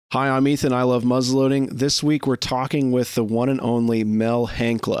Hi, I'm Ethan. I love muzzleloading. This week we're talking with the one and only Mel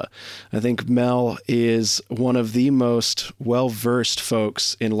Hankla. I think Mel is one of the most well-versed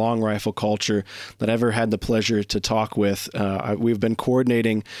folks in long rifle culture that I ever had the pleasure to talk with. We've been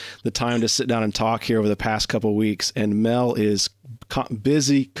coordinating the time to sit down and talk here over the past couple of weeks, and Mel is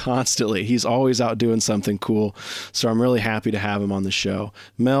busy constantly. He's always out doing something cool. So I'm really happy to have him on the show.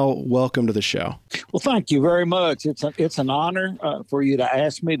 Mel, welcome to the show. Well, thank you very much. It's an honor for you to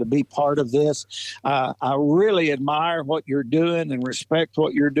ask me to be part of this. I really admire what you're doing and respect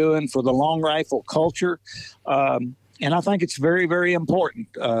what you're doing for the long rifle culture. And I think it's very, very important.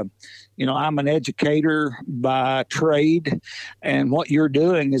 I'm an educator by trade, and what you're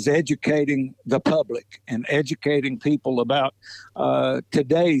doing is educating the public and educating people about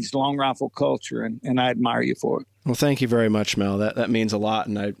today's long rifle culture, and I admire you for it. Well, thank you very much, Mel. That means a lot,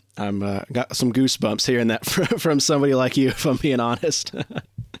 and I'm got some goosebumps hearing that from somebody like you, if I'm being honest.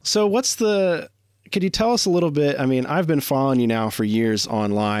 So could you tell us a little bit? I mean, I've been following you now for years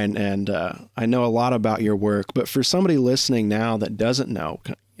online, and I know a lot about your work, but for somebody listening now that doesn't know,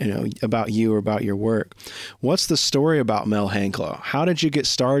 about you or about your work, what's the story about Mel Hankla? How did you get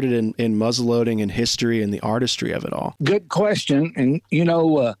started in muzzleloading and history and the artistry of it all? Good question. And,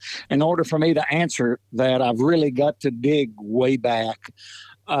 in order for me to answer that, I've really got to dig way back.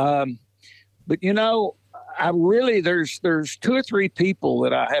 But, there's two or three people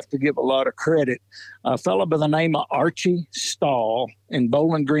that I have to give a lot of credit. A fellow by the name of Archie Stahl in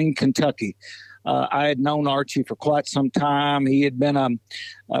Bowling Green, Kentucky. I had known Archie for quite some time. He had been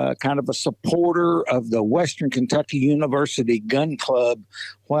kind of a supporter of the Western Kentucky University Gun Club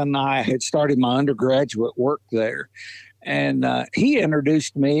when I had started my undergraduate work there. And he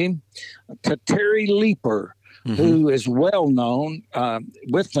introduced me to Terry Leeper, who is well known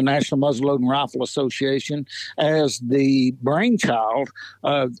with the National Muzzleloading Rifle Association as the brainchild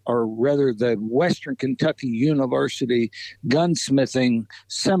or rather the Western Kentucky University gunsmithing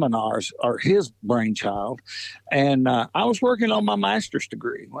seminars are his brainchild. And I was working on my master's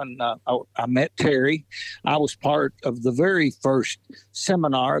degree when I met Terry. I was part of the very first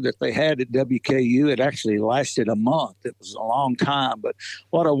seminar that they had at WKU. It actually lasted a month. It was a long time, but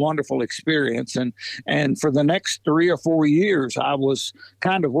what a wonderful experience. And for the next 3 or 4 years, I was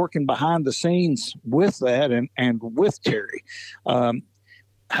kind of working behind the scenes with that and with Terry.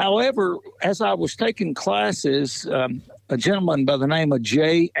 However, as I was taking classes, a gentleman by the name of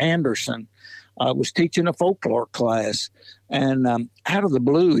Jay Anderson was teaching a folklore class. And out of the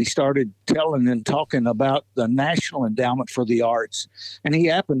blue, he started telling and talking about the National Endowment for the Arts. And he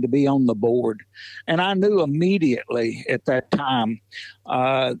happened to be on the board. And I knew immediately at that time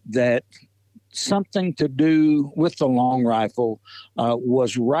that something to do with the long rifle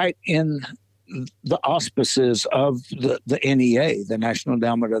was right in the auspices of the NEA, the National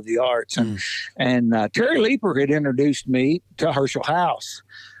Endowment of the Arts. And Terry Leeper had introduced me to Hershel House.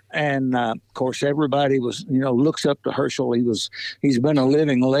 And of course, everybody was, looks up to Hershel. He's been a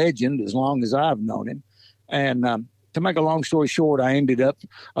living legend as long as I've known him. And to make a long story short, I ended up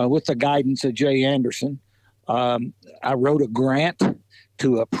with the guidance of Jay Anderson. I wrote a grant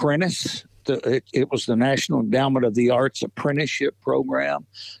to apprentice. It was the National Endowment of the Arts Apprenticeship Program.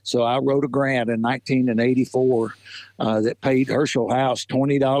 So I wrote a grant in 1984 that paid Hershel House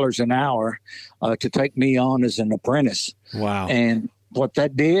 $20 an hour to take me on as an apprentice. Wow. And what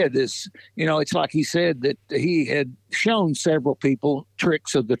that did is, it's like he said that he had shown several people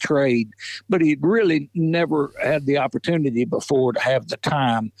tricks of the trade, but he'd really never had the opportunity before to have the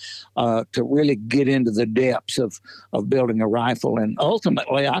time to really get into the depths of building a rifle. And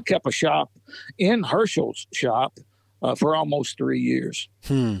ultimately, I kept a shop in Hershel's shop for almost 3 years.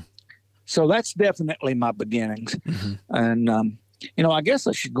 So that's definitely my beginnings. And, I guess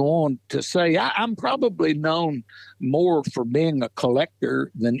I should go on to say I'm probably known more for being a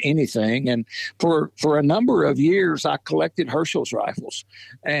collector than anything. And for a number of years, I collected Hershel's rifles.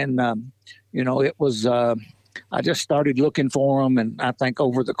 And, it was I just started looking for them. And I think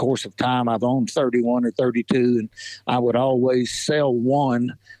over the course of time, I've owned 31 or 32. And I would always sell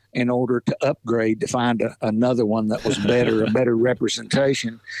one in order to upgrade to find another one that was better, a better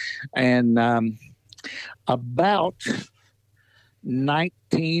representation. And about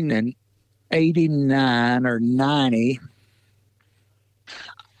 1989 or 90,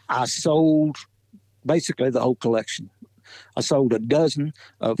 I sold basically the whole collection. I sold a dozen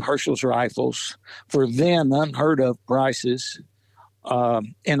of Hershel's rifles for then unheard of prices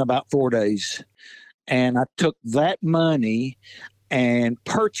in about 4 days. And I took that money and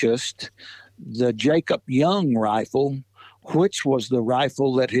purchased the Jacob Young rifle, which was the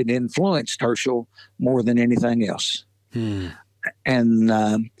rifle that had influenced Hershel more than anything else.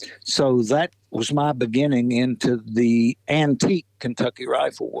 So that was my beginning into the antique Kentucky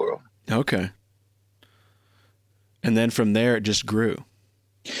rifle world. Okay. And then from there, it just grew.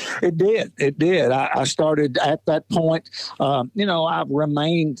 It did. It did. I started at that point. I've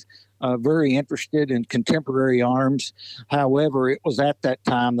remained very interested in contemporary arms. However, it was at that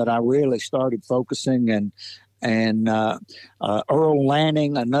time that I really started focusing, and Earl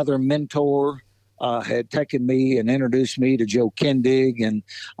Lanning, another mentor, had taken me and introduced me to Joe Kindig, and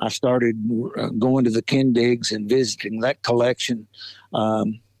I started going to the Kindigs and visiting that collection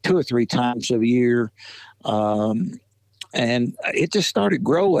 2 or 3 times a year. And it just started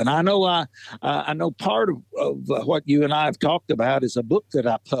growing. I know part of what you and I have talked about is a book that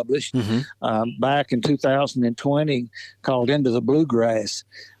I published back in 2020 called Into the Bluegrass.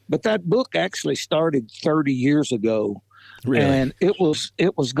 But that book actually started 30 years ago. Really? And it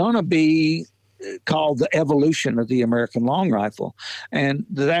was going to be called The Evolution of the American Long Rifle. And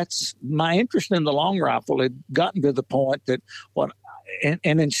that's my interest in the long rifle had gotten to the point that and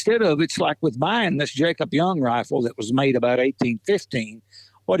instead of, it's like with buying this Jacob Young rifle that was made about 1815,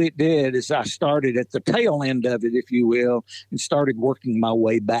 what it did is I started at the tail end of it, if you will, and started working my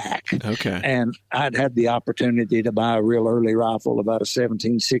way back. Okay. And I'd had the opportunity to buy a real early rifle, about a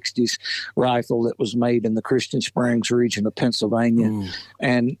 1760s rifle that was made in the Christian Springs region of Pennsylvania. Ooh.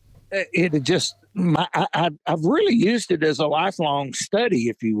 And it had just, I've really used it as a lifelong study,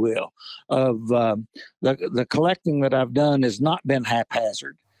 if you will, of the collecting that I've done has not been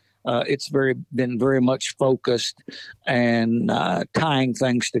haphazard. It's been very much focused and tying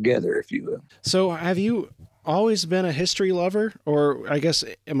things together, if you will. So have you always been a history lover? Or I guess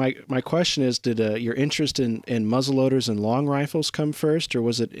my question is, did your interest in muzzleloaders and long rifles come first, or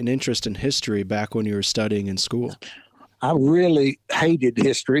was it an interest in history back when you were studying in school? I really hated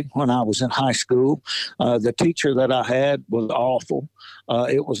history when I was in high school. The teacher that I had was awful.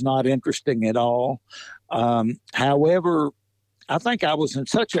 It was not interesting at all. However, I think I was in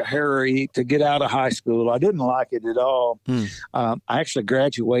such a hurry to get out of high school. I didn't like it at all. I actually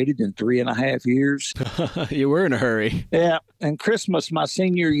graduated in 3.5 years. You were in a hurry. Yeah. And Christmas, my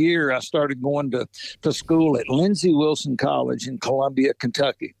senior year, I started going to school at Lindsey Wilson College in Columbia,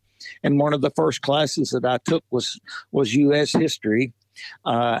 Kentucky. And one of the first classes that I took was U.S. history.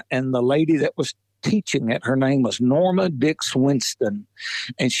 And the lady that was teaching it, her name was Norma Dix Winston.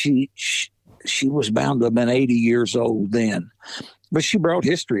 And she was bound to have been 80 years old then. But she brought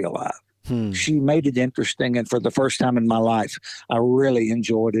history alive. She made it interesting. And for the first time in my life, I really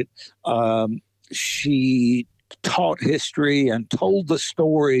enjoyed it. She taught history and told the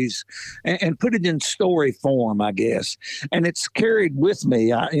stories and put it in story form, I guess. And it's carried with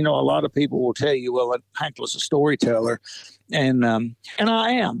me. A lot of people will tell you, well, Hankla's a storyteller. And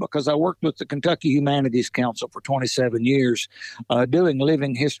I am, because I worked with the Kentucky Humanities Council for 27 years, doing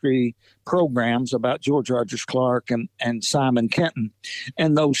living history programs about George Rogers Clark and Simon Kenton.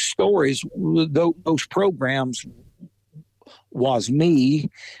 And those stories, those programs was me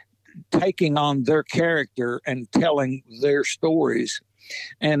taking on their character and telling their stories.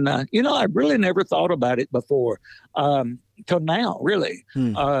 And, I really never thought about it before till now, really.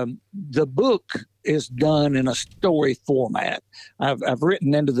 The book is done in a story format. I've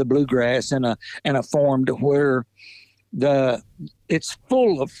written Into the Bluegrass in a form to where it's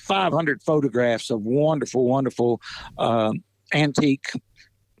full of 500 photographs of wonderful, wonderful antique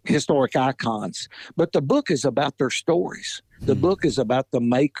historic icons. But the book is about their stories. The book is about the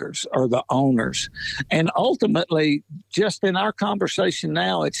makers or the owners. And ultimately, just in our conversation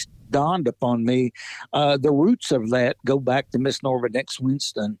now, it's dawned upon me, the roots of that go back to Miss Norma Dix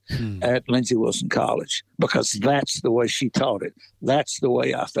Winston at Lindsey Wilson College, because that's the way she taught it. That's the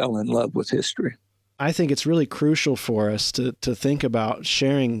way I fell in love with history. I think it's really crucial for us to think about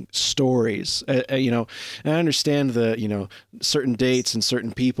sharing stories. And I understand the, certain dates and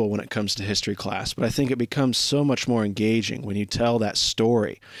certain people when it comes to history class, but I think it becomes so much more engaging when you tell that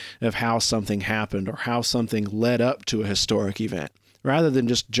story of how something happened or how something led up to a historic event, rather than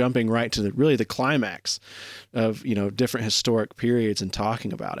just jumping right to the climax of, different historic periods and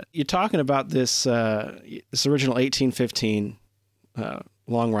talking about it. You're talking about this original 1815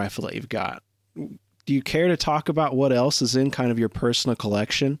 long rifle that you've got. Do you care to talk about what else is in kind of your personal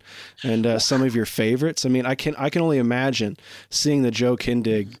collection and some of your favorites? I mean, I can only imagine seeing the Joe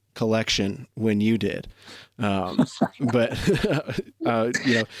Kindig collection when you did. But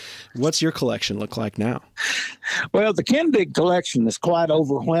what's your collection look like now? Well, the Kindig collection is quite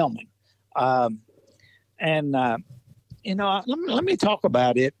overwhelming. Let me talk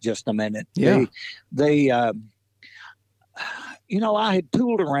about it just a minute. Yeah. I had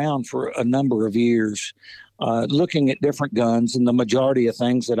tooled around for a number of years looking at different guns, and the majority of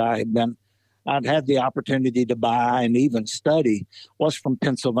things that I'd had the opportunity to buy and even study was from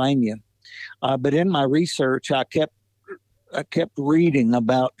Pennsylvania. But in my research, I kept reading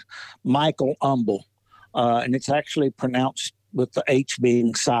about Michael Humble, and it's actually pronounced with the H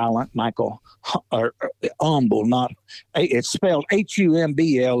being silent, Michael, or Humble, not, it's spelled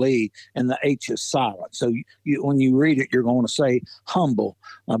Humble, and the H is silent. So when you read it, you're going to say humble,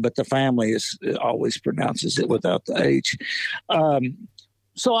 but the family always pronounces it without the H.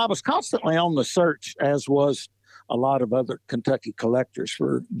 So I was constantly on the search, as was a lot of other Kentucky collectors,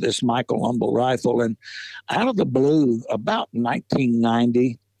 for this Michael Humble rifle. And out of the blue, about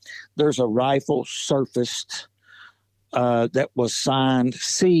 1990, there's a rifle surfaced that was signed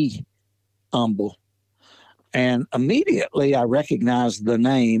C. Humble. And immediately I recognized the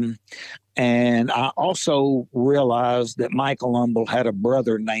name. And I also realized that Michael Humble had a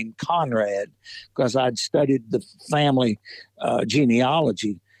brother named Conrad, because I'd studied the family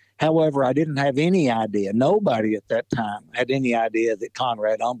genealogy. However, I didn't have any idea. Nobody at that time had any idea that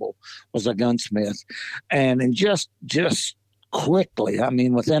Conrad Humble was a gunsmith. And in just quickly, I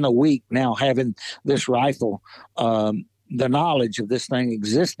mean, within a week now, having this rifle, the knowledge of this thing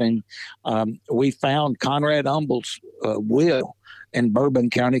existing, we found Conrad Humble's will in Bourbon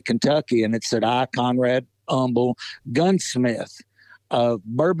County, Kentucky, and it said, I, Conrad Humble, gunsmith of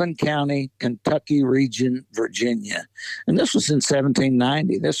Bourbon County, Kentucky region, Virginia. And this was in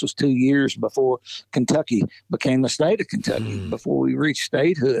 1790. This was 2 years before Kentucky became the state of Kentucky, before we reached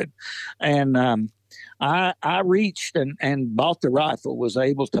statehood. And I reached and bought the rifle, was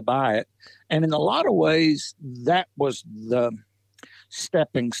able to buy it. And in a lot of ways, that was the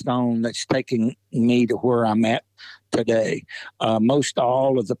stepping stone that's taking me to where I'm at today. Most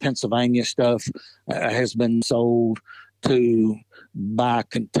all of the Pennsylvania stuff has been sold to buy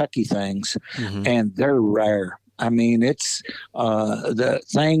Kentucky things, and they're rare. I mean, it's the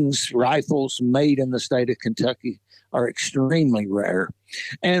rifles made in the state of Kentucky are extremely rare.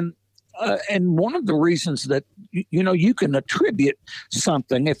 And one of the reasons that, you can attribute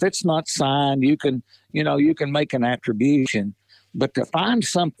something, if it's not signed, you can make an attribution, but to find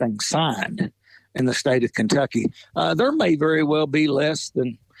something signed in the state of Kentucky, there may very well be less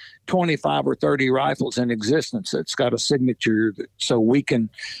than 25 or 30 rifles in existence that's got a signature, so we can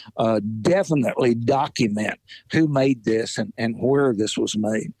definitely document who made this and where this was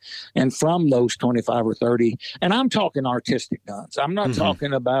made. And from those 25 or 30, and I'm talking artistic guns, I'm not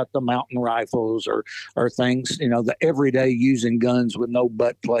talking about the mountain rifles or things, the everyday using guns with no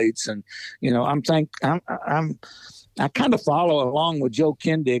butt plates. And I kind of follow along with Joe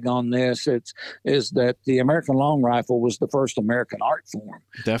Kindig on this. Is that the American long rifle was the first American art form.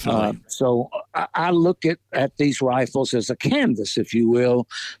 Definitely. So I look at these rifles as a canvas, if you will,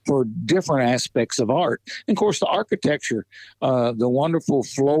 for different aspects of art. And of course, the architecture, the wonderful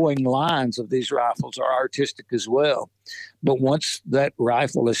flowing lines of these rifles are artistic as well. But once that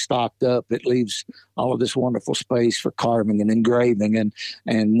rifle is stocked up, it leaves all of this wonderful space for carving and engraving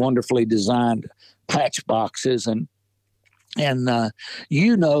and wonderfully designed patch boxes. And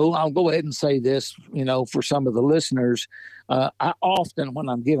I'll go ahead and say this, for some of the listeners, I often, when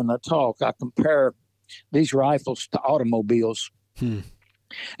I'm giving a talk, I compare these rifles to automobiles.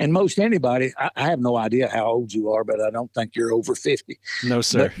 And most anybody, I have no idea how old you are, but I don't think you're over 50. No,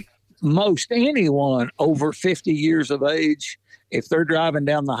 sir. But most anyone over 50 years of age, if they're driving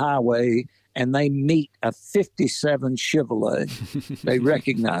down the highway and they meet a 57 Chevrolet, they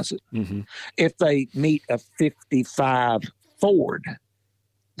recognize it. If they meet a 55 Ford,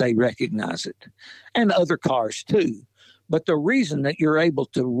 they recognize it, and other cars too. But the reason that you're able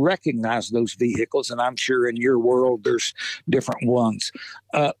to recognize those vehicles, and I'm sure in your world there's different ones,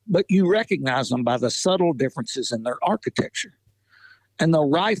 but you recognize them by the subtle differences in their architecture. And the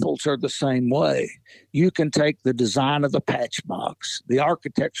rifles are the same way. You can take the design of the patch box, the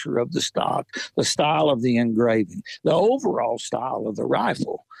architecture of the stock, the style of the engraving, the overall style of the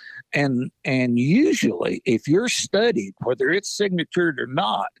rifle. And usually, if you're studied, whether it's signatured or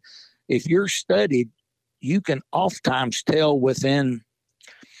not, if you're studied, you can oftentimes tell within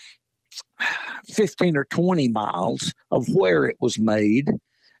 15 or 20 miles of where it was made,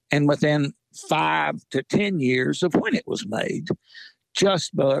 and within 5 to 10 years of when it was made,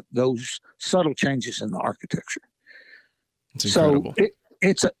 just by those subtle changes in the architecture. It's incredible.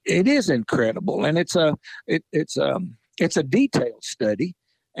 So it is incredible, and it's a detailed study.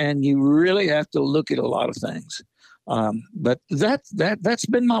 And you really have to look at a lot of things. But that's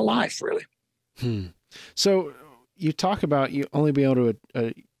been my life, really. So you talk about you only be able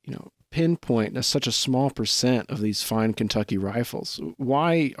to, pinpoint such a small percent of these fine Kentucky rifles?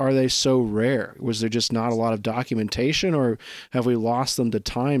 Why are they so rare? Was there just not a lot of documentation, or have we lost them to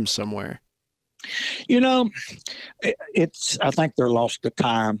time somewhere? You know, I think they're lost to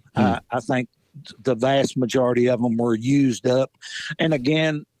time. I think the vast majority of them were used up. And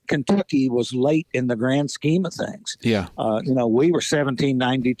again, Kentucky was late in the grand scheme of things. Yeah. We were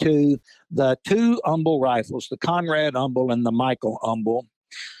 1792. The two Humble rifles, the Conrad Humble and the Michael Humble,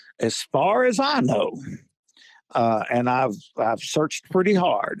 as far as I know, and I've searched pretty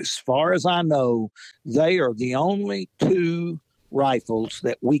hard, as far as I know, they are the only two rifles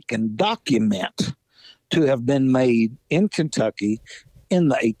that we can document to have been made in Kentucky in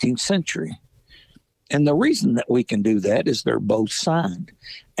the 18th century. And the reason that we can do that is they're both signed,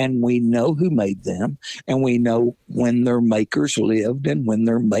 and we know who made them, and we know when their makers lived and when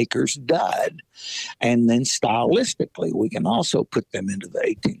their makers died. And then stylistically, we can also put them into the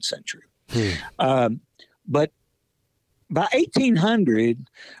 18th century. But by 1800,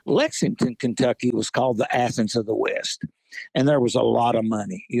 Lexington, Kentucky was called the Athens of the West. And there was a lot of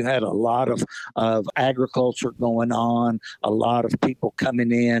money. You had a lot of agriculture going on, a lot of people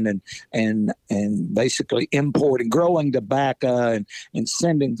coming in and basically importing, growing tobacco and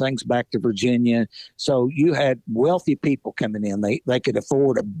sending things back to Virginia. So you had wealthy people coming in. They could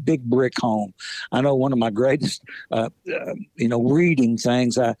afford a big brick home. I know one of my greatest, reading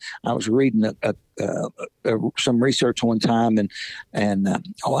things. I was reading some research one time, and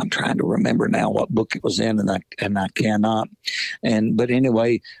I'm trying to remember now what book it was in, and I cannot. But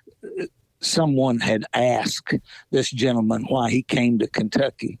anyway, someone had asked this gentleman why he came to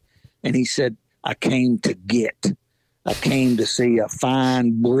Kentucky, and he said, I came to see a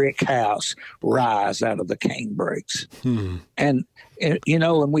fine brick house rise out of the cane brakes. And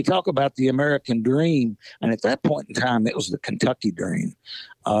when we talk about the American dream, and at that point in time, it was the Kentucky dream.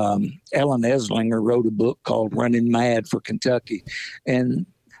 Ellen Eslinger wrote a book called Running Mad for Kentucky. And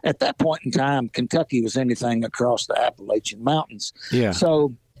at that point in time, Kentucky was anything across the Appalachian Mountains. Yeah.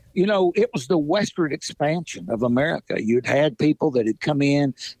 So, it was the westward expansion of America. You'd had people that had come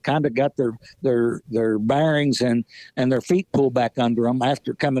in, kind of got their bearings and their feet pulled back under them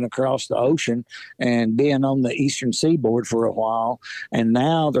after coming across the ocean and being on the eastern seaboard for a while. And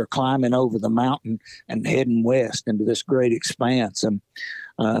now they're climbing over the mountain and heading west into this great expanse.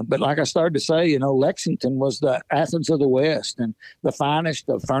 But like I started to say, Lexington was the Athens of the West, and the finest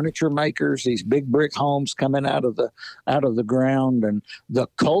of furniture makers, these big brick homes coming out of the ground. And the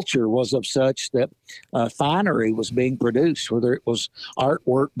culture was of such that finery was being produced, whether it was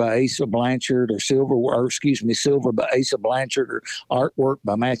artwork by Asa Blanchard or silver by Asa Blanchard or artwork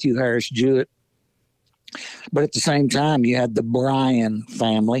by Matthew Harris Jewett. But at the same time, you had the Bryan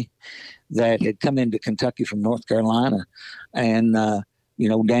family that had come into Kentucky from North Carolina, and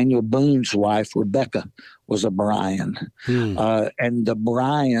Daniel Boone's wife, Rebecca, was a Bryan. And the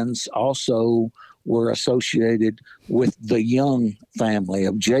Bryans also were associated with the Young family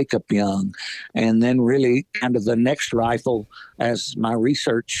of Jacob Young. And then really kind of the next rifle, as my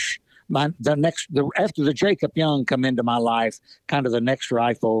research, after the Jacob Young come into my life, kind of the next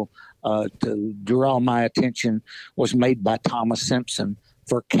rifle to draw my attention was made by Thomas Simpson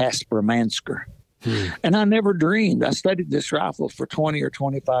for Caspar Mansker. And I never dreamed. I studied this rifle for 20 or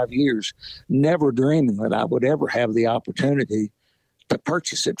 25 years, never dreaming that I would ever have the opportunity to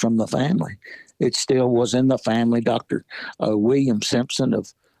purchase it from the family. It still was in the family. Dr. William Simpson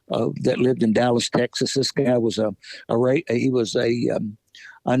that lived in Dallas, Texas. This guy was a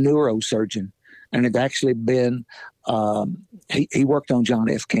neurosurgeon, and had actually been he worked on John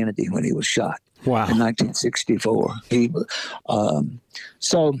F. Kennedy when he was shot. Wow. In 1964.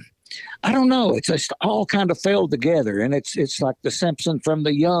 So I don't know. It's just all kind of fell together, and it's like the Simpson, from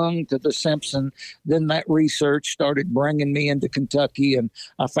the Young to the Simpson. Then that research started bringing me into Kentucky, and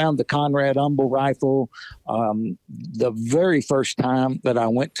I found the Conrad Humble rifle. The very first time that I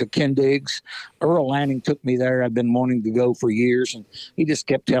went to Kindig's, Earl Lanning took me there. I'd been wanting to go for years, and he just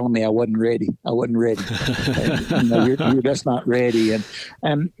kept telling me I wasn't ready. You're just not ready.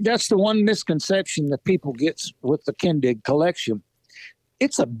 And that's the one misconception that people get with the Kindig collection.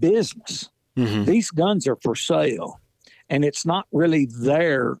 It's a business. These guns are for sale, and it's not really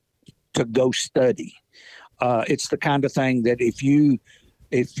there to go study. It's the kind of thing that if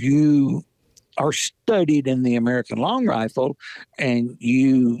you are studied in the American long rifle and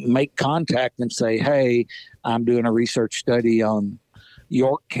you make contact and say, hey, I'm doing a research study on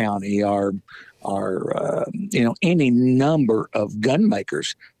York County or any number of gun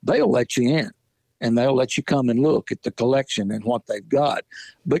makers, they'll let you in. And they'll let you come and look at the collection and what they've got.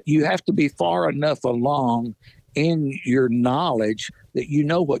 But you have to be far enough along in your knowledge that you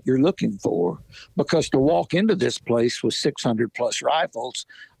know what you're looking for, because to walk into this place with 600 plus rifles,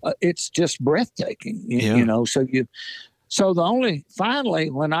 it's just breathtaking, you know. So finally,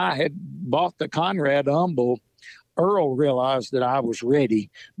 when I had bought the Conrad Humble, Earl realized that I was ready,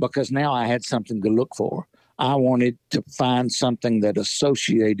 because now I had something to look for. I wanted to find something that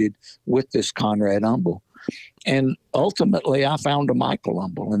associated with this Conrad Humble. And ultimately, I found a Michael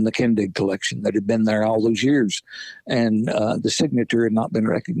Humble in the Kendig collection that had been there all those years, and the signature had not been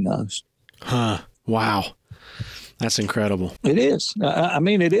recognized. Huh. Wow. That's incredible. It is. I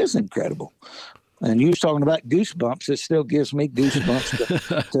mean, it is incredible. And you was talking about goosebumps. It still gives me goosebumps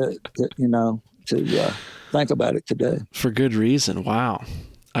to think about it today. For good reason. Wow.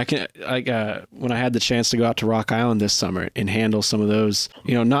 When I had the chance to go out to Rock Island this summer and handle some of those,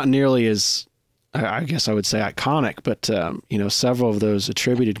 not nearly as, I guess I would say, iconic, but, several of those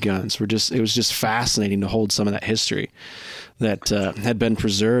attributed guns it was just fascinating to hold some of that history that had been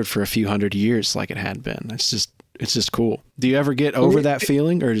preserved for a few hundred years like it had been. It's just cool. Do you ever get over that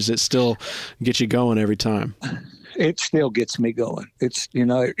feeling, or does it still get you going every time? It still gets me going. It's,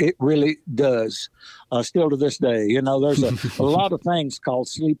 it really does. Still to this day, there's a lot of things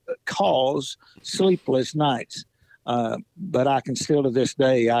cause sleepless nights. But I can still to this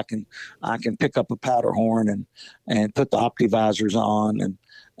day, I can pick up a powder horn and put the optivisors on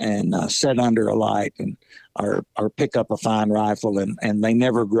and set under a light or pick up a fine rifle, and they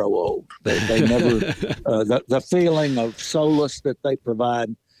never grow old. They never, the feeling of solace that they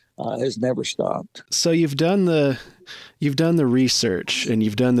provide has never stopped. So you've done the research, and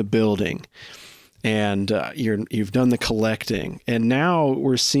you've done the building, and you've done the collecting, and now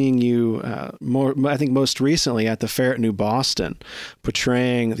we're seeing you I think most recently at the fair at New Boston,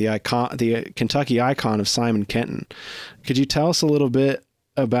 portraying the Kentucky icon of Simon Kenton. Could you tell us a little bit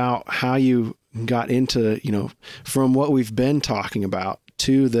about how you got into, from what we've been talking about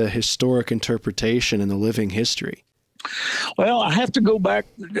to the historic interpretation and the living history? Well, I have to go back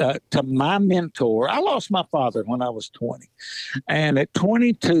to my mentor. I lost my father when I was 20. And at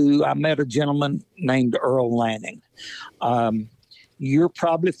 22, I met a gentleman named Earl Lanning. You're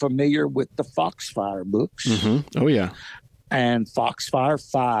probably familiar with the Foxfire books. Mm-hmm. Oh, yeah. And Foxfire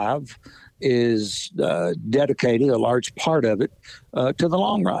 5 is dedicated, a large part of it, to the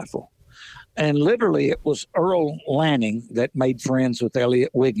long rifle. And literally, it was Earl Lanning that made friends with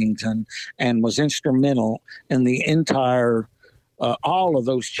Elliot Wigington and was instrumental in the entire, all of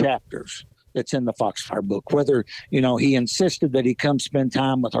those chapters that's in the Foxfire book. Whether, he insisted that he come spend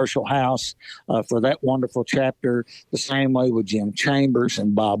time with Hershel House for that wonderful chapter, the same way with Jim Chambers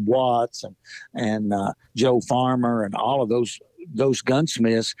and Bob Watts and Joe Farmer and all of those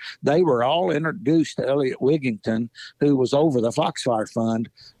gunsmiths. They were all introduced to Elliot Wigington, who was over the Foxfire Fund,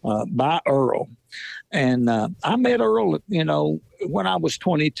 by Earl. And I met Earl, when I was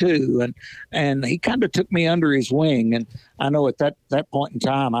 22, and he kind of took me under his wing. And I know at that point in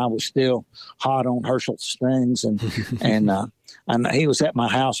time, I was still hot on Hershel's things, and he was at my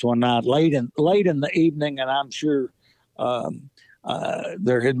house one night late in the evening, and I'm sure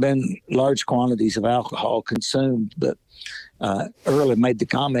there had been large quantities of alcohol consumed, but Earl had made the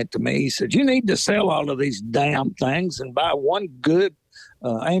comment to me. He said, "You need to sell all of these damn things and buy one good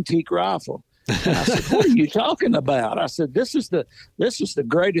antique rifle." And I said, "What are you talking about?" I said, This is the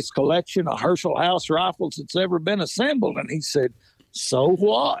greatest collection of Hershel House rifles that's ever been assembled." And he said, "So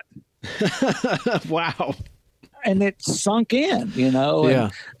what?" Wow. And it sunk in, Yeah.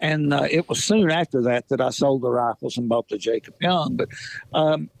 And it was soon after that I sold the rifles and bought the Jacob Young. But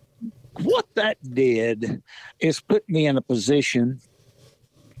what that did is put me in a position.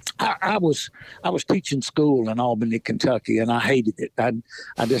 I was teaching school in Albany, Kentucky, and I hated it. I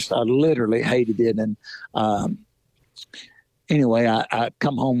literally hated it. And anyway, I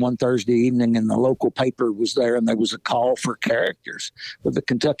come home one Thursday evening, and the local paper was there, and there was a call for characters for the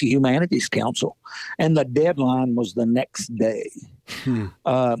Kentucky Humanities Council, and the deadline was the next day.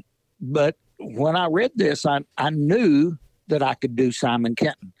 But when I read this, I knew that I could do Simon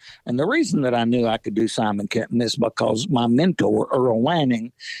Kenton. And the reason that I knew I could do Simon Kenton is because my mentor, Earl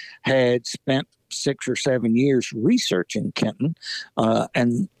Lanning, had spent 6 or 7 years researching Kenton,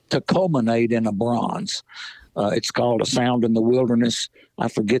 and to culminate in a bronze. It's called A Sound in the Wilderness. I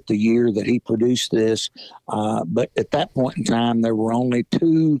forget the year that he produced this, but at that point in time, there were only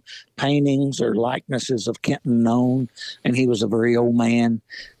 2 paintings or likenesses of Kenton known, and he was a very old man.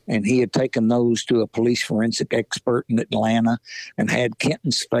 And he had taken those to a police forensic expert in Atlanta and had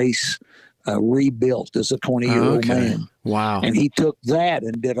Kenton's face rebuilt as a 20-year-old man. Wow. And he took that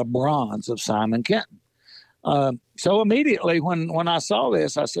and did a bronze of Simon Kenton. So immediately when I saw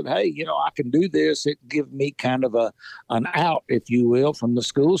this, I said, hey, I can do this. It gave me kind of an out, if you will, from the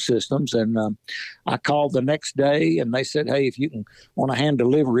school systems. And I called the next day and they said, hey, if you want to hand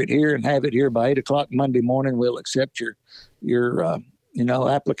deliver it here and have it here by 8 o'clock Monday morning, we'll accept your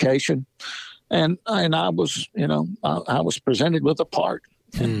application. And I was, I was presented with a part,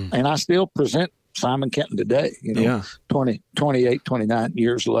 and I still present Simon Kenton today, 28, 29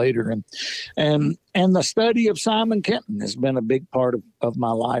 years later. And the study of Simon Kenton has been a big part of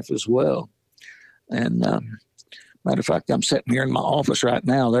my life as well. And matter of fact, I'm sitting here in my office right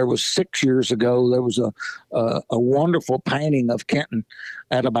now. There was 6 years ago, there was a wonderful painting of Kenton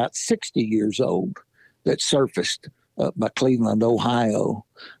at about 60 years old that surfaced by Cleveland, Ohio.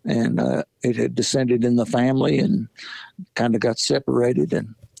 And it had descended in the family and kind of got separated,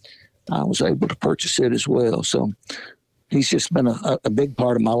 and I was able to purchase it as well. So he's just been a big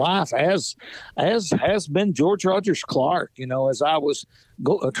part of my life, as has been George Rogers Clark. As I was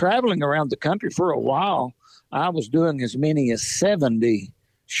traveling around the country for a while, I was doing as many as 70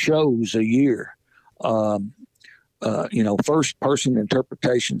 shows a year, first person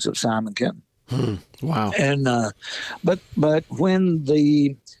interpretations of Simon Kenton. Wow. And but when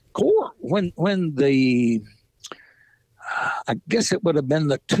the Corps, when the I guess it would have been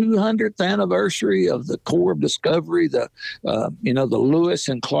the 200th anniversary of the Corps of Discovery, the Lewis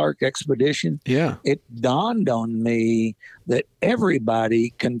and Clark expedition. Yeah. It dawned on me that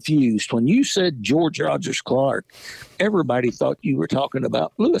everybody confused. When you said George Rogers Clark, everybody thought you were talking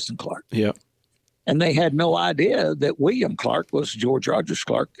about Lewis and Clark. Yeah. And they had no idea that William Clark was George Rogers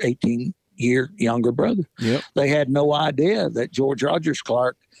Clark, 18-year younger brother. Yep. They had no idea that George Rogers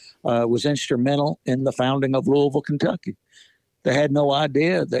Clark was instrumental in the founding of Louisville, Kentucky. They had no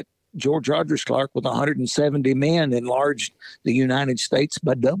idea that George Rogers Clark, with 170 men, enlarged the United States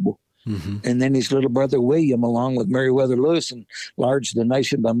by double. Mm-hmm. And then his little brother William, along with Meriwether Lewis, enlarged the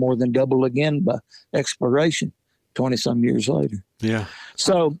nation by more than double again by exploration 20-some years later. Yeah.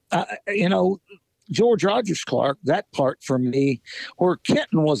 So, George Rogers Clark, that part for me, where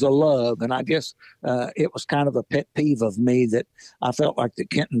Kenton was a love, and I guess it was kind of a pet peeve of me that I felt like that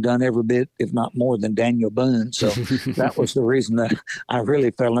Kenton done every bit, if not more, than Daniel Boone. So that was the reason that I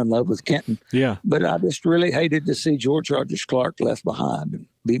really fell in love with Kenton. Yeah. But I just really hated to see George Rogers Clark left behind and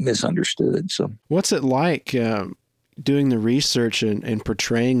be misunderstood. So what's it like doing the research and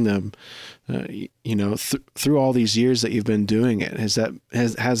portraying them, through all these years that you've been doing it? Has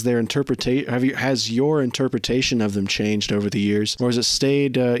your interpretation of them changed over the years, or has it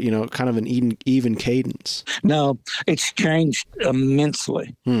stayed, kind of an even cadence? No, it's changed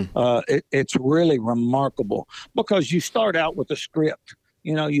immensely. It's really remarkable because you start out with a script.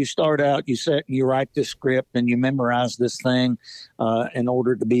 You start out, you write this script and you memorize this thing in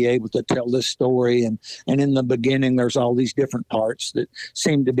order to be able to tell this story. And in the beginning, there's all these different parts that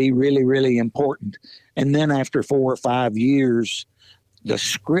seem to be really, really important. And then after 4 or 5 years, the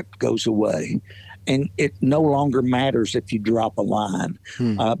script goes away. And it no longer matters if you drop a line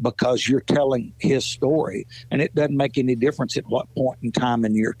because you're telling his story. And it doesn't make any difference at what point in time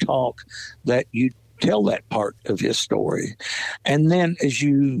in your talk that you tell that part of his story. And then as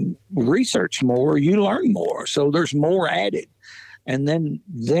you research more, you learn more. So there's more added. And then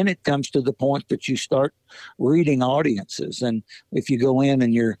it comes to the point that you start reading audiences. And if you go in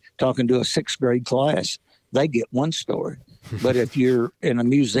and you're talking to a 6th grade class, they get one story. But if you're in a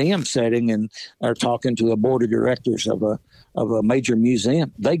museum setting and are talking to a board of directors of a major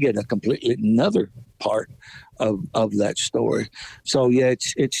museum, they get a completely another part of that story. So yeah,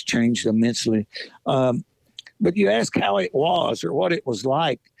 it's changed immensely. But you ask how it was or what it was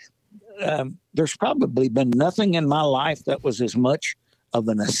like. There's probably been nothing in my life that was as much of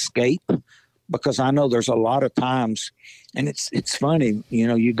an escape, because I know there's a lot of times, and it's funny,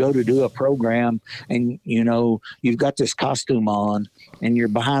 you go to do a program and, you've got this costume on and you're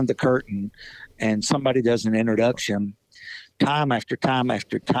behind the curtain and somebody does an introduction. Time after time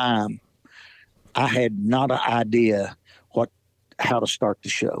after time, I had not an idea how to start the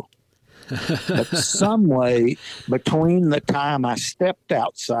show. But some way between the time I stepped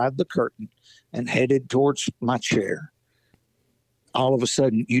outside the curtain and headed towards my chair, all of a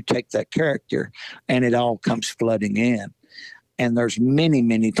sudden you take that character and it all comes flooding in. And there's many,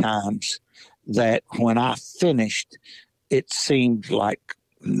 many times that when I finished, it seemed like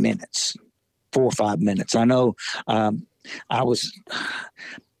minutes, 4 or 5 minutes. I know I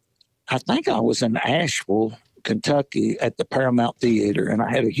think I was in Asheville, Kentucky at the Paramount Theater, and I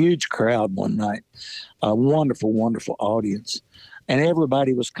had a huge crowd one night, a wonderful, wonderful audience. and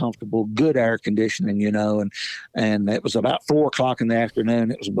everybody was comfortable, good air conditioning, and it was about 4:00 in the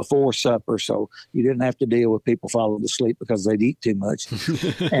afternoon. It was before supper, so you didn't have to deal with people falling asleep because they'd eat too much.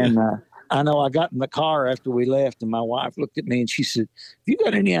 And I know I got in the car after we left, and my wife looked at me and she said, "You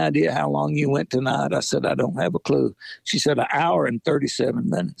got any idea how long you went tonight?" I said, "I don't have a clue." She said, 1 hour and 37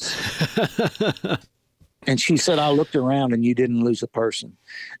 minutes. And she said, "I looked around and you didn't lose a person."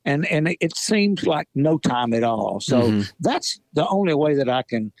 And it seems like no time at all. So that's the only way that I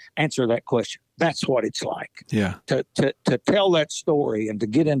can answer that question. That's what it's like. Yeah. To tell that story and to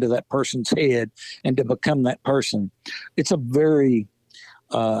get into that person's head and to become that person. It's a very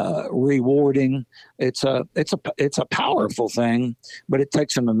rewarding. It's a powerful thing, but it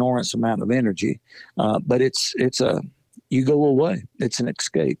takes an enormous amount of energy. But you go away. It's an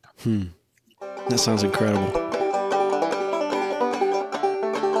escape. That sounds incredible.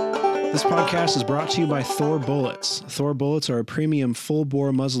 This podcast is brought to you by Thor Bullets. Thor Bullets are a premium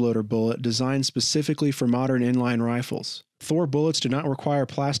full-bore muzzleloader bullet designed specifically for modern inline rifles. Thor Bullets do not require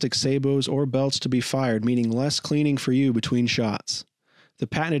plastic sabots or belts to be fired, meaning less cleaning for you between shots. The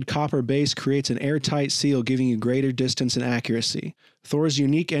patented copper base creates an airtight seal, giving you greater distance and accuracy. Thor's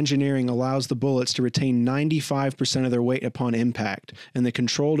unique engineering allows the bullets to retain 95% of their weight upon impact, and the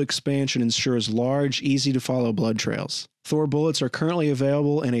controlled expansion ensures large, easy-to-follow blood trails. Thor bullets are currently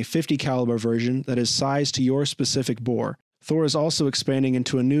available in a 50 caliber version that is sized to your specific bore. Thor is also expanding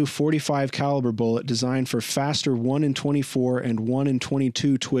into a new 45 caliber bullet designed for faster 1 in 24 and 1 in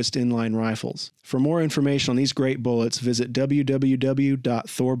 22 twist inline rifles. For more information on these great bullets, visit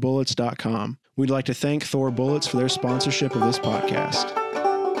www.thorbullets.com. We'd like to thank Thor Bullets for their sponsorship of this podcast.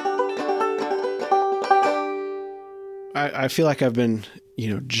 I feel like I've been,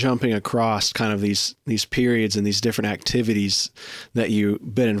 jumping across kind of these periods and these different activities that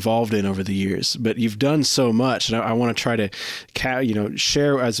you've been involved in over the years, but you've done so much, and I want to try to,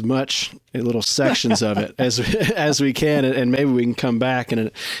 share as much little sections of it as we can, and maybe we can come back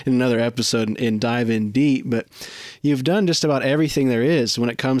in another episode and dive in deep. But you've done just about everything there is when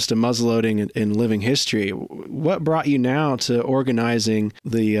it comes to muzzleloading and living history. What brought you now to organizing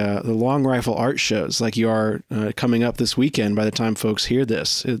the long rifle art shows like you are coming up this weekend by the time folks hear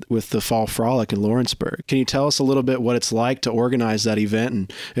this with the Fall Frolic in Lawrenceburg? Can you tell us a little bit what it's like to organize that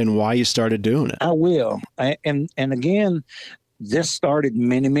event and why you started doing it? I will. And again, this started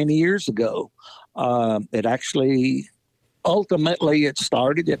many, many years ago. Ultimately, it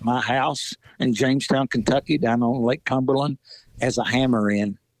started at my house in Jamestown, Kentucky, down on Lake Cumberland as a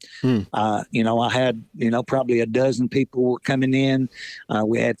hammer-in. I had, probably a dozen people were coming in.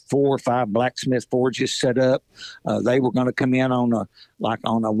 We had 4 or 5 blacksmith forges set up. They were going to come in on a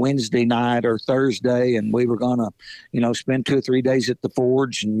Wednesday night or Thursday, and we were going to, spend 2 or 3 days at the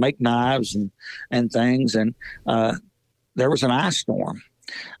forge and make knives and things. And there was an ice storm,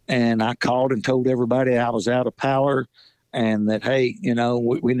 and I called and told everybody I was out of power and that, hey,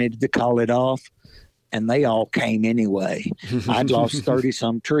 we needed to call it off. And they all came anyway. I'd lost 30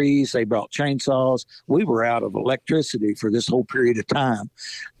 some trees. They brought chainsaws. We were out of electricity for this whole period of time.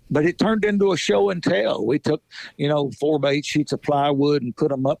 But it turned into a show and tell. We took, 4 by 8 sheets of plywood and put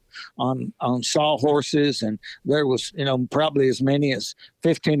them up on sawhorses. And there was, probably as many as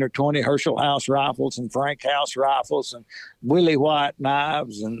 15 or 20 Hershel House rifles and Frank House rifles and Willie White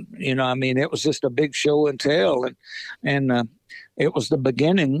knives. And, it was just a big show and tell. And it was the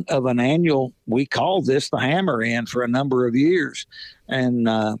beginning of an annual, we called this the hammer-in for a number of years. And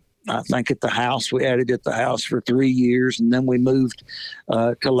I think at the house, we had it at the house for 3 years, and then we moved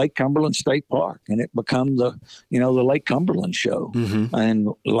to Lake Cumberland State Park, and it became the Lake Cumberland Show. And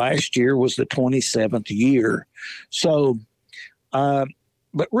last year was the 27th year. So,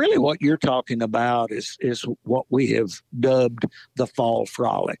 but really what you're talking about is what we have dubbed the Fall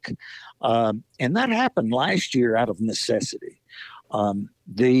Frolic. And that happened last year out of necessity.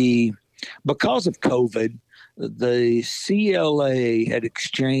 Because of COVID, the CLA had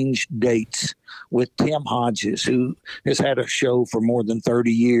exchanged dates with Tim Hodges, who has had a show for more than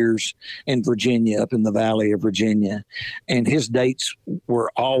 30 years in Virginia, up in the Valley of Virginia. And his dates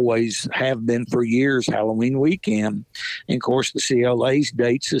have been for years, Halloween weekend. And of course, the CLA's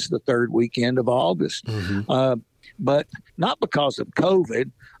dates is the 3rd weekend of August. But not because of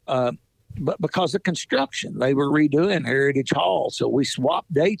COVID, but because of construction. They were redoing Heritage Hall. So we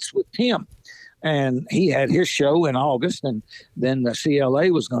swapped dates with Tim. And he had his show in August, and then the CLA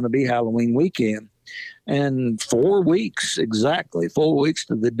was going to be Halloween weekend. And 4 weeks, exactly 4 weeks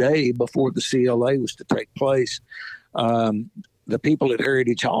to the day before the CLA was to take place, the people at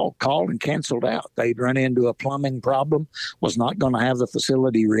Heritage Hall called and canceled out. They'd run into a plumbing problem, was not going to have the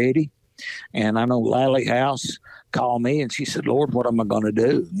facility ready. And I know Lally House called me and she said, Lord, what am I going to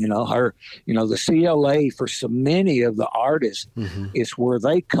do? The CLA for so many of the artists is where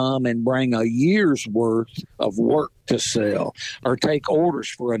they come and bring a year's worth of work to sell or take orders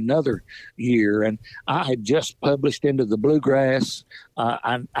for another year. And I had just published into the Bluegrass.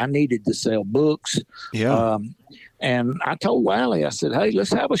 I needed to sell books. Yeah. And I told Lally, I said, hey,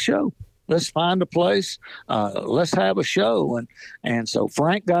 let's have a show. Let's find a place. Let's have a show. And so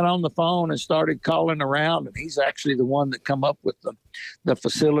Frank got on the phone and started calling around, and he's actually the one that come up with the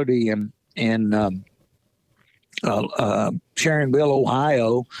facility in Sharonville,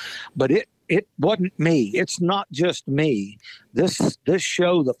 Ohio. But it wasn't me. It's not just me. This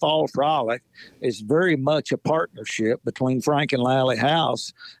show, the Fall Frolic, is very much a partnership between Frank and Lally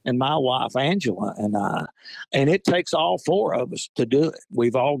House and my wife, Angela, and I. And it takes all four of us to do it.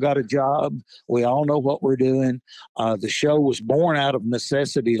 We've all got a job. We all know what we're doing. The show was born out of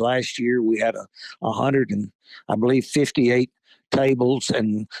necessity last year. We had 58 tables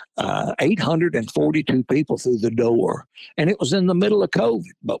and 842 people through the door. And it was in the middle of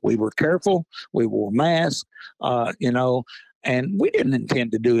COVID, but we were careful. We wore masks, and we didn't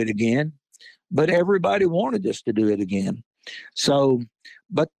intend to do it again, but everybody wanted us to do it again. So,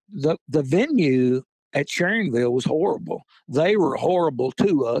 but the venue at Sharonville was horrible. They were horrible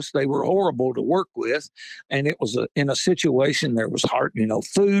to us. They were horrible to work with. And it was in a situation there was hard,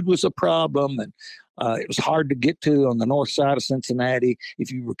 food was a problem, and it was hard to get to on the north side of Cincinnati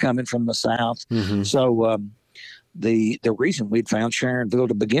if you were coming from the south. So the reason we'd found Sharonville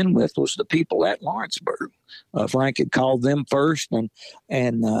to begin with was the people at Lawrenceburg. Frank had called them first,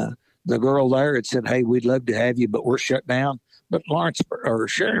 and the girl there had said, hey, we'd love to have you, but we're shut down. But Lawrenceburg or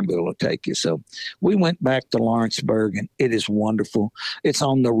Sharonville will take you. So we went back to Lawrenceburg, and it is wonderful. It's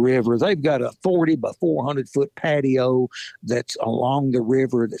on the river. They've got a 40 by 400 foot patio that's along the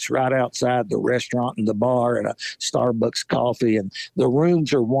river that's right outside the restaurant and the bar and a Starbucks coffee. And the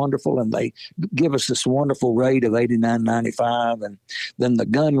rooms are wonderful, and they give us this wonderful rate of $89.95. And then the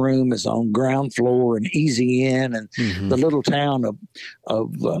gun room is on ground floor and easy in. And the little town of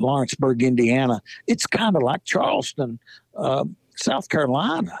Lawrenceburg, Indiana, it's kind of like Charleston, South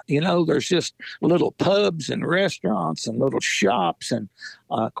Carolina. There's just little pubs and restaurants and little shops. And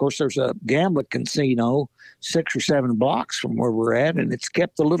of course, there's a gambling casino 6 or 7 blocks from where we're at, and it's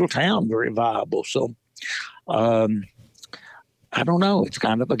kept the little town very viable. So I don't know. It's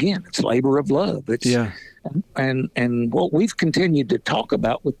kind of, again, it's labor of love. And what we've continued to talk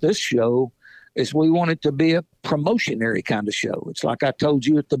about with this show is we want it to be a promotionary kind of show. It's like I told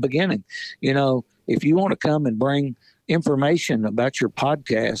you at the beginning, if you want to come and bring information about your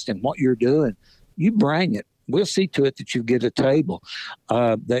podcast and what you're doing, you bring it. We'll see to it that you get a table.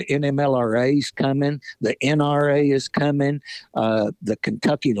 The NMLRA is coming. The NRA is coming. The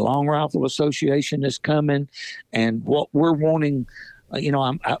Kentucky Longrifle Association is coming. And what we're wanting,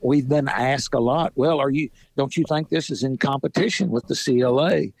 we've been asked a lot, well, don't you think this is in competition with the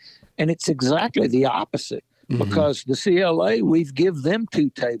CLA? And it's exactly the opposite. Because the CLA, we've give them 2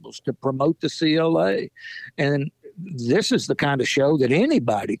 tables to promote the CLA. And this is the kind of show that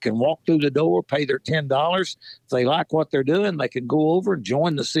anybody can walk through the door, pay their $10. If they like what they're doing, they can go over and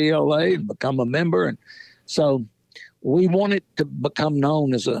join the CLA and become a member. And so we want it to become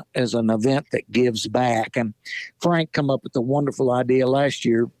known as an event that gives back. And Frank come up with a wonderful idea last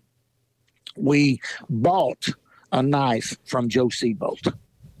year. We bought a knife from Joe Seabolt.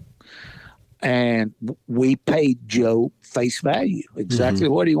 And we paid Joe face value, exactly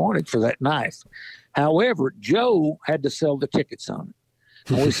what he wanted for that knife. However, Joe had to sell the tickets on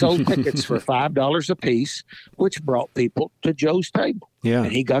it. And we sold tickets for $5 a piece, which brought people to Joe's table. Yeah.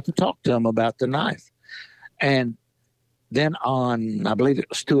 And he got to talk to them about the knife. And then on, I believe it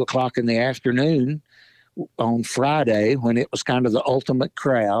was 2:00 in the afternoon on Friday, when it was kind of the ultimate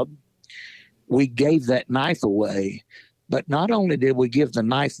crowd, we gave that knife away. But not only did we give the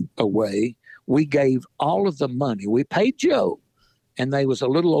knife away, we gave all of the money. We paid Joe, and there was a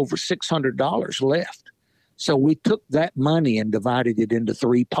little over $600 left. So we took that money and divided it into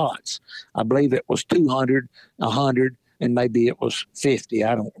 3 pots. I believe it was 200, 100, and maybe it was 50.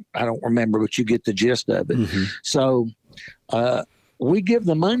 I don't remember, but you get the gist of it. So we give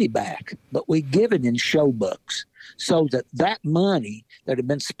the money back, but we give it in show bucks, so that money that had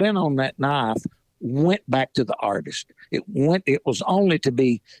been spent on that knife went back to the artist. It was only to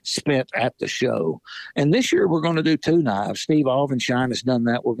be spent at the show. And this year we're going to do 2 knives. Steve Alvenshine has done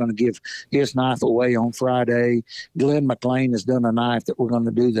that. We're going to give his knife away on Friday. Glenn McLean has done a knife that we're going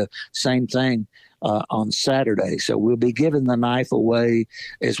to do the same thing on Saturday. So we'll be giving the knife away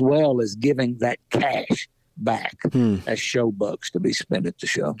as well as giving that cash back as show bucks to be spent at the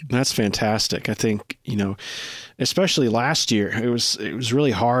show. That's fantastic. I think, especially last year, it was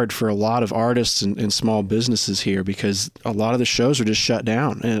really hard for a lot of artists and small businesses here because a lot of the shows were just shut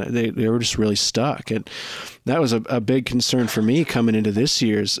down and they were just really stuck. And that was a big concern for me coming into this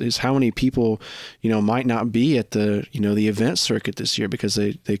year is how many people, might not be at the, the event circuit this year because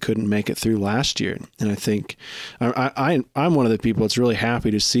they couldn't make it through last year. And I think I'm one of the people that's really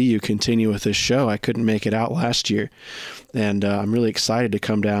happy to see you continue with this show. I couldn't make it out last year. And I'm really excited to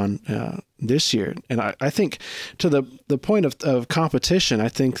come down this year. And I think to the point of competition, I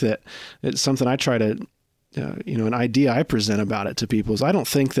think that it's something I try to, an idea I present about it to people is I don't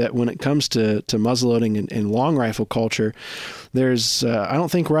think that when it comes to muzzleloading and long rifle culture, I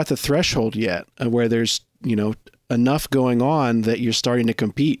don't think we're at the threshold yet where there's, enough going on that you're starting to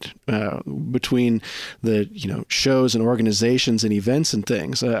compete between the shows and organizations and events and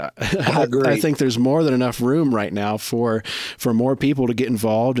things. I agree. I think there's more than enough room right now for more people to get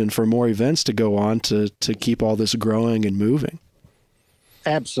involved and for more events to go on to keep all this growing and moving.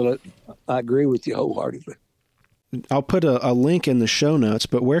 Absolutely. I agree with you wholeheartedly. I'll put a link in the show notes,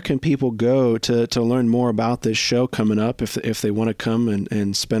 but where can people go to learn more about this show coming up if they want to come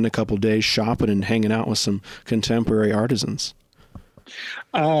and spend a couple days shopping and hanging out with some contemporary artisans?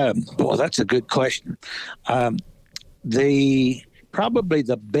 Well, that's a good question. Probably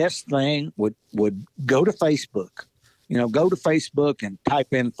the best thing would go to Facebook. Go to Facebook and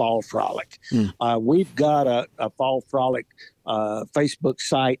type in Fall Frolic. We've got a Fall Frolic Facebook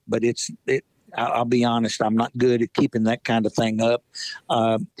site, but I'll be honest, I'm not good at keeping that kind of thing up.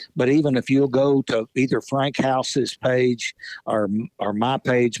 But even if you'll go to either Frank House's page or my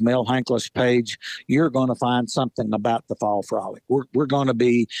page, Mel Hankla's page, you're going to find something about the Fall Frolic. We're going to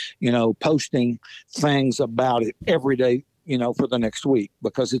be, posting things about it every day, for the next week,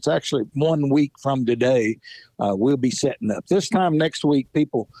 because it's actually 1 week from today. We'll be setting up. This time next week,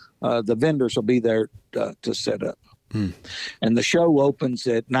 the vendors will be there to set up. And the show opens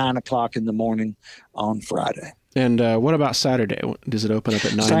at 9:00 in the morning on Friday. And what about Saturday? Does it open up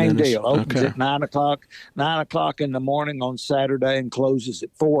at 9? Same deal. Opens at 9:00. 9:00 in the morning on Saturday and closes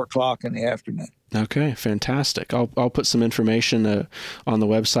at 4:00 in the afternoon. Okay, fantastic. I'll put some information on the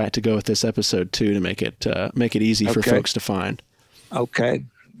website to go with this episode too to make it easy for folks to find. Okay,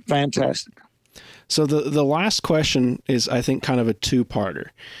 fantastic. So the last question is, I think, kind of a two-parter.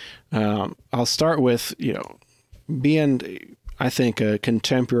 I'll start with being, I think, a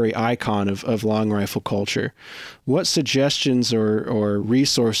contemporary icon of long rifle culture. What suggestions or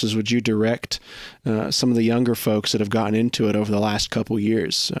resources would you direct some of the younger folks that have gotten into it over the last couple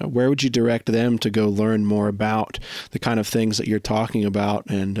years? Where would you direct them to go learn more about the kind of things that you're talking about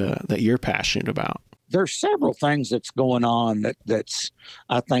and that you're passionate about? There's several things that's going on that's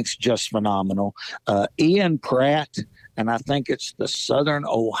I think's just phenomenal. Ian Pratt, and I think it's the Southern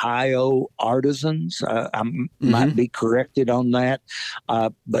Ohio Artisans. I might be corrected on that,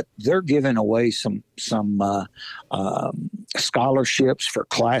 but they're giving away some scholarships for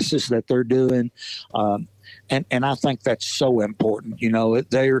classes that they're doing. And I think that's so important,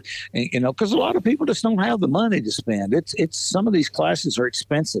 because a lot of people just don't have the money to spend. It's some of these classes are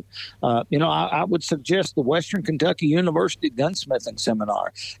expensive. I would suggest the Western Kentucky University Gunsmithing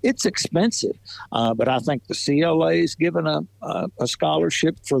Seminar. It's expensive, but I think the CLA is giving a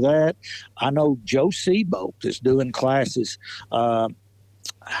scholarship for that. I know Joe Seabolt is doing classes.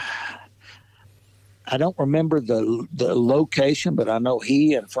 I don't remember the location, but I know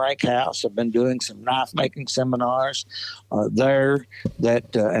he and Frank House have been doing some knife making seminars there.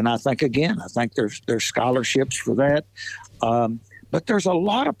 And I think there's scholarships for that. But there's a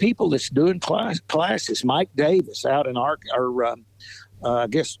lot of people that's doing classes. Mike Davis out in I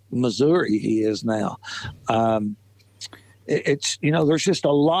guess Missouri he is now. There's just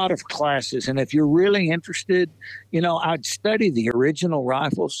a lot of classes. And if you're really interested, I'd study the original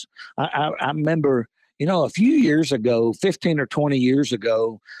rifles. I remember, a few years ago, 15 or 20 years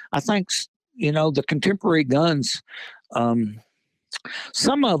ago, I think, the contemporary guns,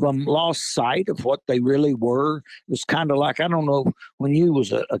 some of them lost sight of what they really were. It was kind of like, I don't know, when you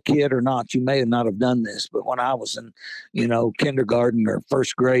was a kid or not, you may not have done this, but when I was in, kindergarten or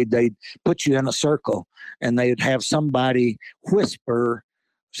first grade, they'd put you in a circle and they'd have somebody whisper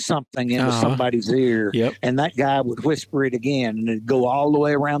something into somebody's ear. And that guy would whisper it again and it'd go all the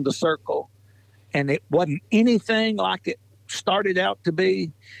way around the circle. And it wasn't anything like it started out to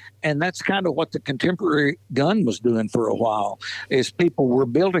be. And that's kind of what the contemporary gun was doing for a while, is people were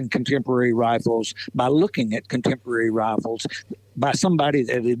building contemporary rifles by looking at contemporary rifles by somebody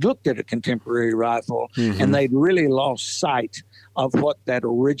that had looked at a contemporary rifle and they'd really lost sight of what that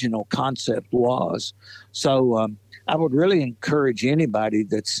original concept was. So I would really encourage anybody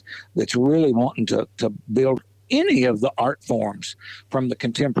that's really wanting to build any of the art forms from the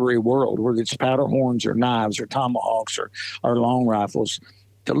contemporary world, whether it's powder horns or knives or tomahawks or long rifles,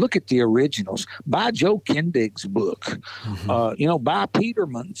 to look at the originals. Buy Joe Kindig's book. Buy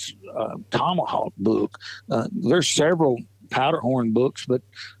Peterman's tomahawk book. There's several powder horn books, but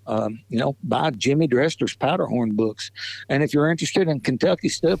buy Jimmy Dresler's powder horn books. And if you're interested in Kentucky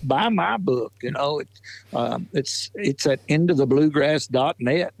stuff, buy my book. It's at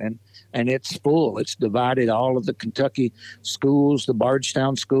endofthebluegrass.net, and it's full. It's divided. All of the Kentucky schools, the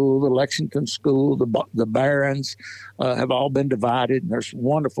Bardstown School, the Lexington School, the Barons have all been divided. And there's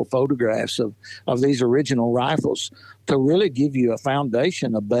wonderful photographs of these original rifles to really give you a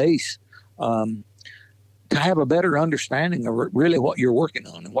foundation, a base, to have a better understanding of really what you're working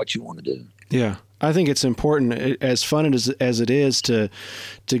on and what you want to do. Yeah, I think it's important, as fun as it is to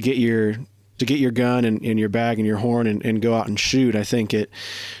get your gun and your bag and your horn and go out and shoot. I think it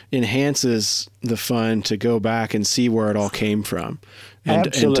enhances the fun to go back and see where it all came from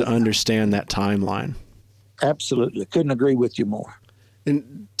and to understand that timeline. Absolutely. Couldn't agree with you more.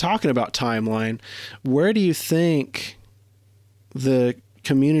 And talking about timeline, where do you think the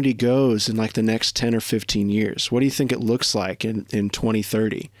community goes in like the next 10 or 15 years? What do you think it looks like in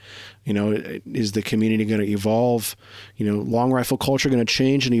 2030? Is the community going to evolve? Long rifle culture going to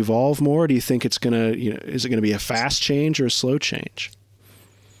change and evolve more? Or do you think it's going to, is it going to be a fast change or a slow change?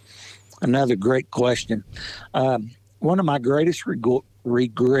 Another great question. One of my greatest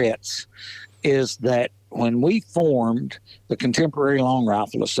regrets is that when we formed the Contemporary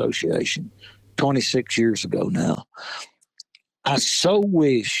Longrifle Association 26 years ago now, I so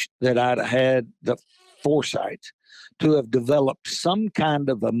wish that I'd had the foresight to have developed some kind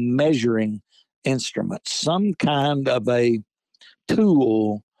of a measuring instrument, some kind of a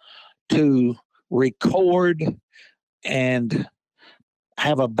tool to record and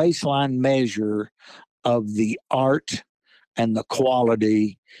have a baseline measure of the art and the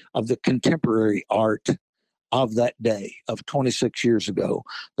quality of the contemporary art of that day, of 26 years ago.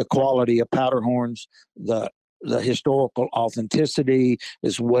 The quality of powder horns, the historical authenticity,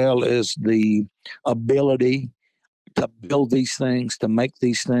 as well as the ability to build these things, to make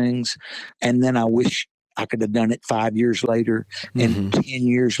these things. And then I wish I could have done it 5 years later and 10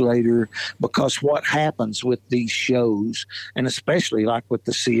 years later, because what happens with these shows, and especially like with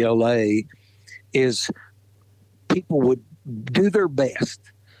the CLA, is people would do their best.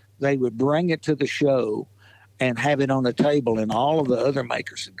 They would bring it to the show and have it on the table, and all of the other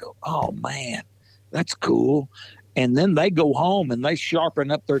makers would go, "Oh man, that's cool." And then they go home and they sharpen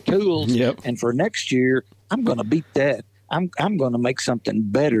up their tools. Yep. And for next year, I'm going to beat that. I'm going to make something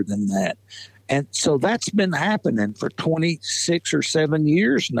better than that. And so that's been happening for 26 or 7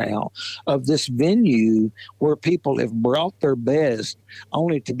 years now, of this venue where people have brought their best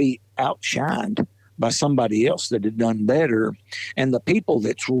only to be outshined by somebody else that had done better. And the people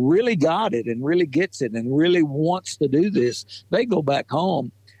that's really got it and really gets it and really wants to do this, they go back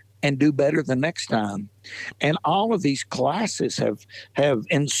home and do better the next time. And all of these classes have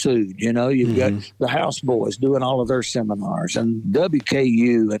ensued. You've got the House Boys doing all of their seminars, and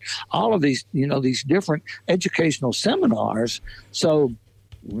WKU, and all of these, these different educational seminars. So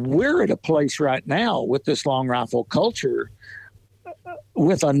we're at a place right now with this long rifle culture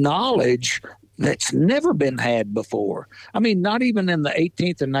with a knowledge that's never been had before. I mean, not even in the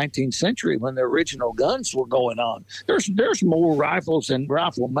 18th and 19th century when the original guns were going on. There's more rifles and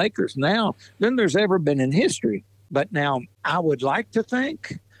rifle makers now than there's ever been in history. But now I would like to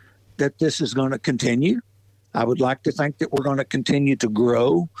think that this is going to continue. I would like to think that we're going to continue to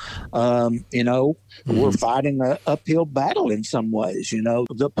grow. We're fighting an uphill battle in some ways.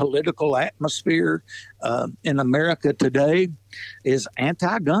 The political atmosphere in America today is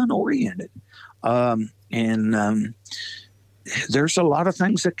anti-gun oriented. There's a lot of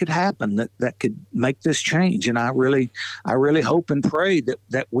things that could happen that could make this change. And I really hope and pray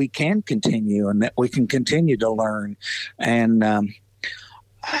that we can continue and that we can continue to learn. And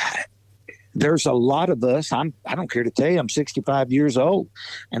there's a lot of us, I don't care to tell you, I'm 65 years old.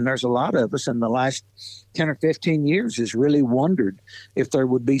 And there's a lot of us in the last 10 or 15 years has really wondered if there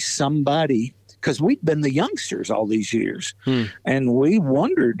would be somebody, because we've been the youngsters all these years. And we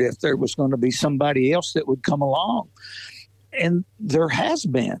wondered if there was going to be somebody else that would come along and there has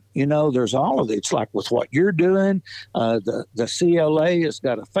been, there's all of it. It's like with what you're doing. The CLA has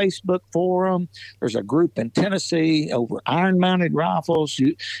got a Facebook forum. There's a group in Tennessee over iron-mounted rifles.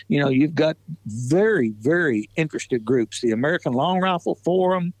 You've got very, very interested groups. The American Long Rifle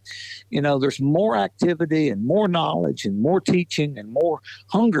Forum. There's more activity and more knowledge and more teaching and more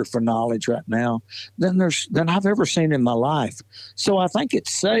hunger for knowledge right now than I've ever seen in my life. So I think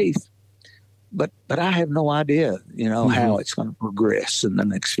it's safe. But I have no idea, how it's going to progress in the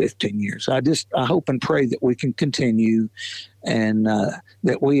next 15 years. I hope and pray that we can continue and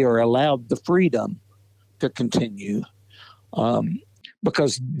that we are allowed the freedom to continue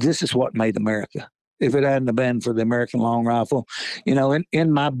because this is what made America. If it hadn't been for the American Long Rifle,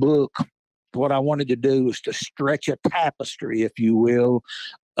 in my book, what I wanted to do was to stretch a tapestry, if you will,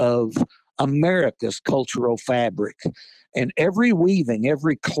 of America's cultural fabric. And every weaving,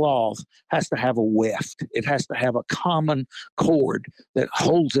 every cloth has to have a weft. It has to have a common cord that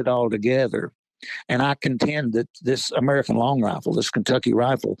holds it all together. And I contend that this American Long Rifle, this Kentucky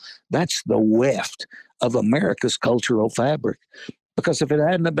rifle, that's the weft of America's cultural fabric. Because if it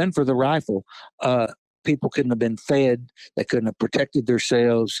hadn't have been for the rifle, people couldn't have been fed. They couldn't have protected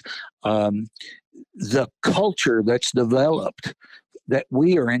themselves. The culture that's developed that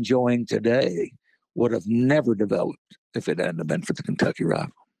we are enjoying today would have never developed if it hadn't been for the Kentucky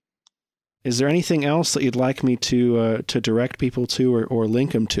rifle. Is there anything else that you'd like me to direct people to or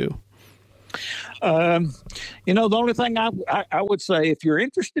link them to? The only thing I would say, if you're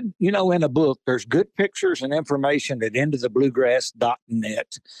interested, in a book, there's good pictures and information at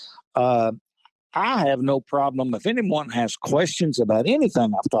intothebluegrass.net. I have no problem if anyone has questions about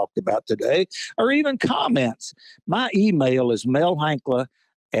anything I've talked about today, or even comments. My email is Mel Hankla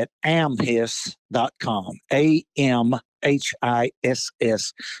at amhiss.com,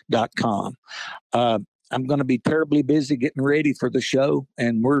 AMHISS.com. I'm going to be terribly busy getting ready for the show,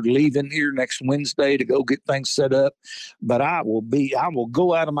 and we're leaving here next Wednesday to go get things set up. But I will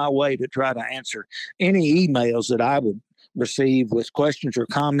go out of my way to try to answer any emails that I would receive with questions or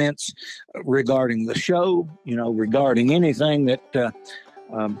comments regarding the show, regarding anything that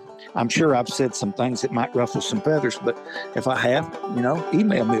I'm sure I've said some things that might ruffle some feathers, but if I have,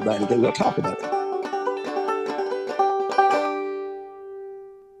 email me about it. We'll talk about it.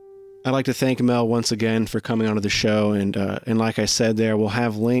 I'd like to thank Mel once again for coming onto the show. And like I said there, we'll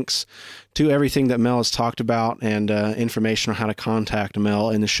have links to everything that Mel has talked about and information on how to contact Mel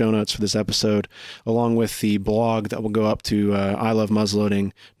in the show notes for this episode, along with the blog that will go up to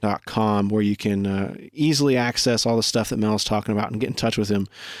ilovemuzzleloading.com, where you can easily access all the stuff that Mel is talking about and get in touch with him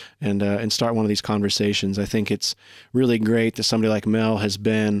and start one of these conversations. I think it's really great that somebody like Mel has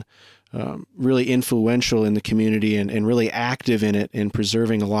been really influential in the community and really active in it and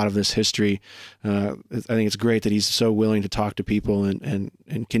preserving a lot of this history. I think it's great that he's so willing to talk to people and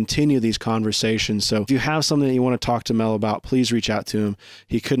continue these conversations. So if you have something that you want to talk to Mel about, please reach out to him.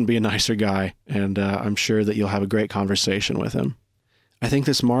 He couldn't be a nicer guy, and I'm sure that you'll have a great conversation with him. I think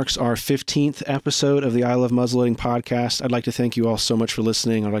this marks our 15th episode of the I Love Muzzleloading podcast. I'd like to thank you all so much for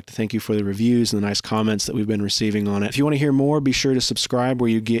listening. I'd like to thank you for the reviews and the nice comments that we've been receiving on it. If you want to hear more, be sure to subscribe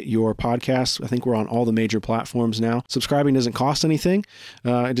where you get your podcasts. I think we're on all the major platforms now. Subscribing doesn't cost anything.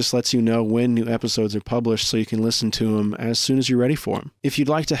 It just lets you know when new episodes are published so you can listen to them as soon as you're ready for them. If you'd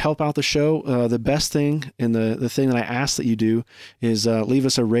like to help out the show, the best thing and the thing that I ask that you do is leave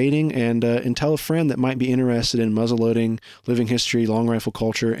us a rating and tell a friend that might be interested in muzzleloading, living history, long rifle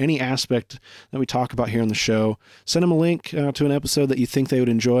culture, any aspect that we talk about here on the show. Send them a link to an episode that you think they would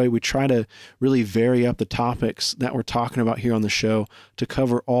enjoy. We try to really vary up the topics that we're talking about here on the show to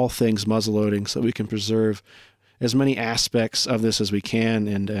cover all things muzzleloading so that we can preserve as many aspects of this as we can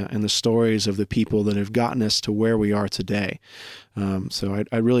and the stories of the people that have gotten us to where we are today. So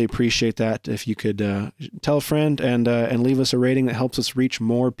I really appreciate that. If you could tell a friend and leave us a rating that helps us reach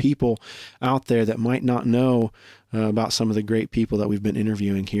more people out there that might not know about some of the great people that we've been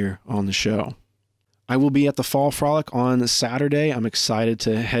interviewing here on the show. I will be at the Fall Frolic on Saturday. I'm excited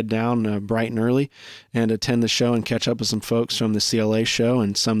to head down bright and early and attend the show and catch up with some folks from the CLA show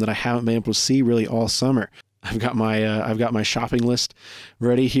and some that I haven't been able to see really all summer. I've got my shopping list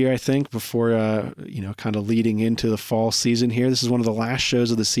ready here, I think, before kind of leading into the fall season here. This is one of the last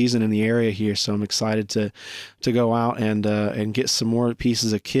shows of the season in the area here, so I'm excited to go out and get some more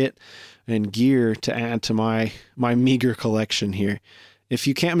pieces of kit and gear to add to my meager collection here. If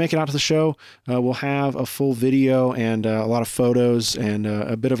you can't make it out to the show, we'll have a full video and a lot of photos and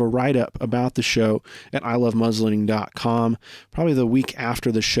a bit of a write-up about the show at ilovemuzzleloading.com. Probably the week after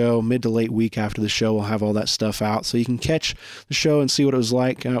the show, mid to late week after the show, we'll have all that stuff out so you can catch the show and see what it was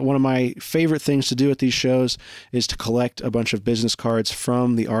like. One of my favorite things to do at these shows is to collect a bunch of business cards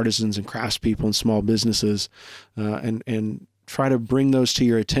from the artisans and craftspeople and small businesses and try to bring those to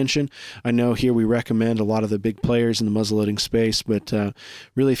your attention. I know here we recommend a lot of the big players in the muzzleloading space, but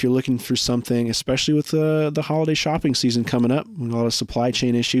really if you're looking for something, especially with the holiday shopping season coming up, a lot of supply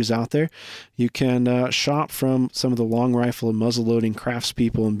chain issues out there, you can shop from some of the long rifle and muzzleloading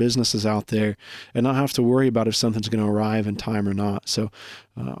craftspeople and businesses out there and not have to worry about if something's going to arrive in time or not. So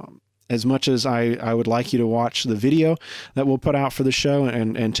as much as I would like you to watch the video that we'll put out for the show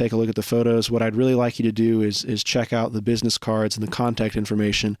and take a look at the photos, what I'd really like you to do is check out the business cards and the contact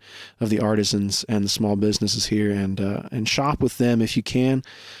information of the artisans and the small businesses here and shop with them if you can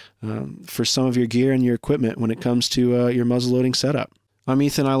for some of your gear and your equipment when it comes to your muzzleloading setup. I'm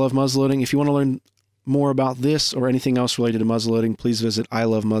Ethan, I Love Muzzleloading. If you want to learn more about this or anything else related to muzzleloading, please visit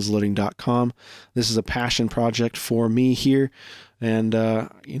ilovemuzzleloading.com. This is a passion project for me here, and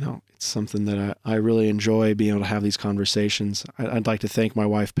it's something that I really enjoy being able to have these conversations. I'd like to thank my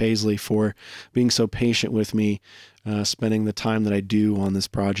wife Paisley for being so patient with me, spending the time that I do on this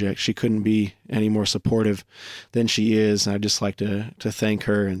project. She couldn't be any more supportive than she is, and I'd just like to thank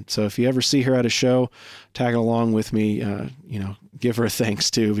her. And so if you ever see her at a show, tag along with me, give her a thanks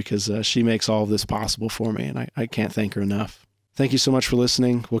too, because she makes all of this possible for me, and I can't thank her enough. Thank you so much for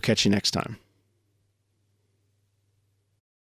listening. We'll catch you next time.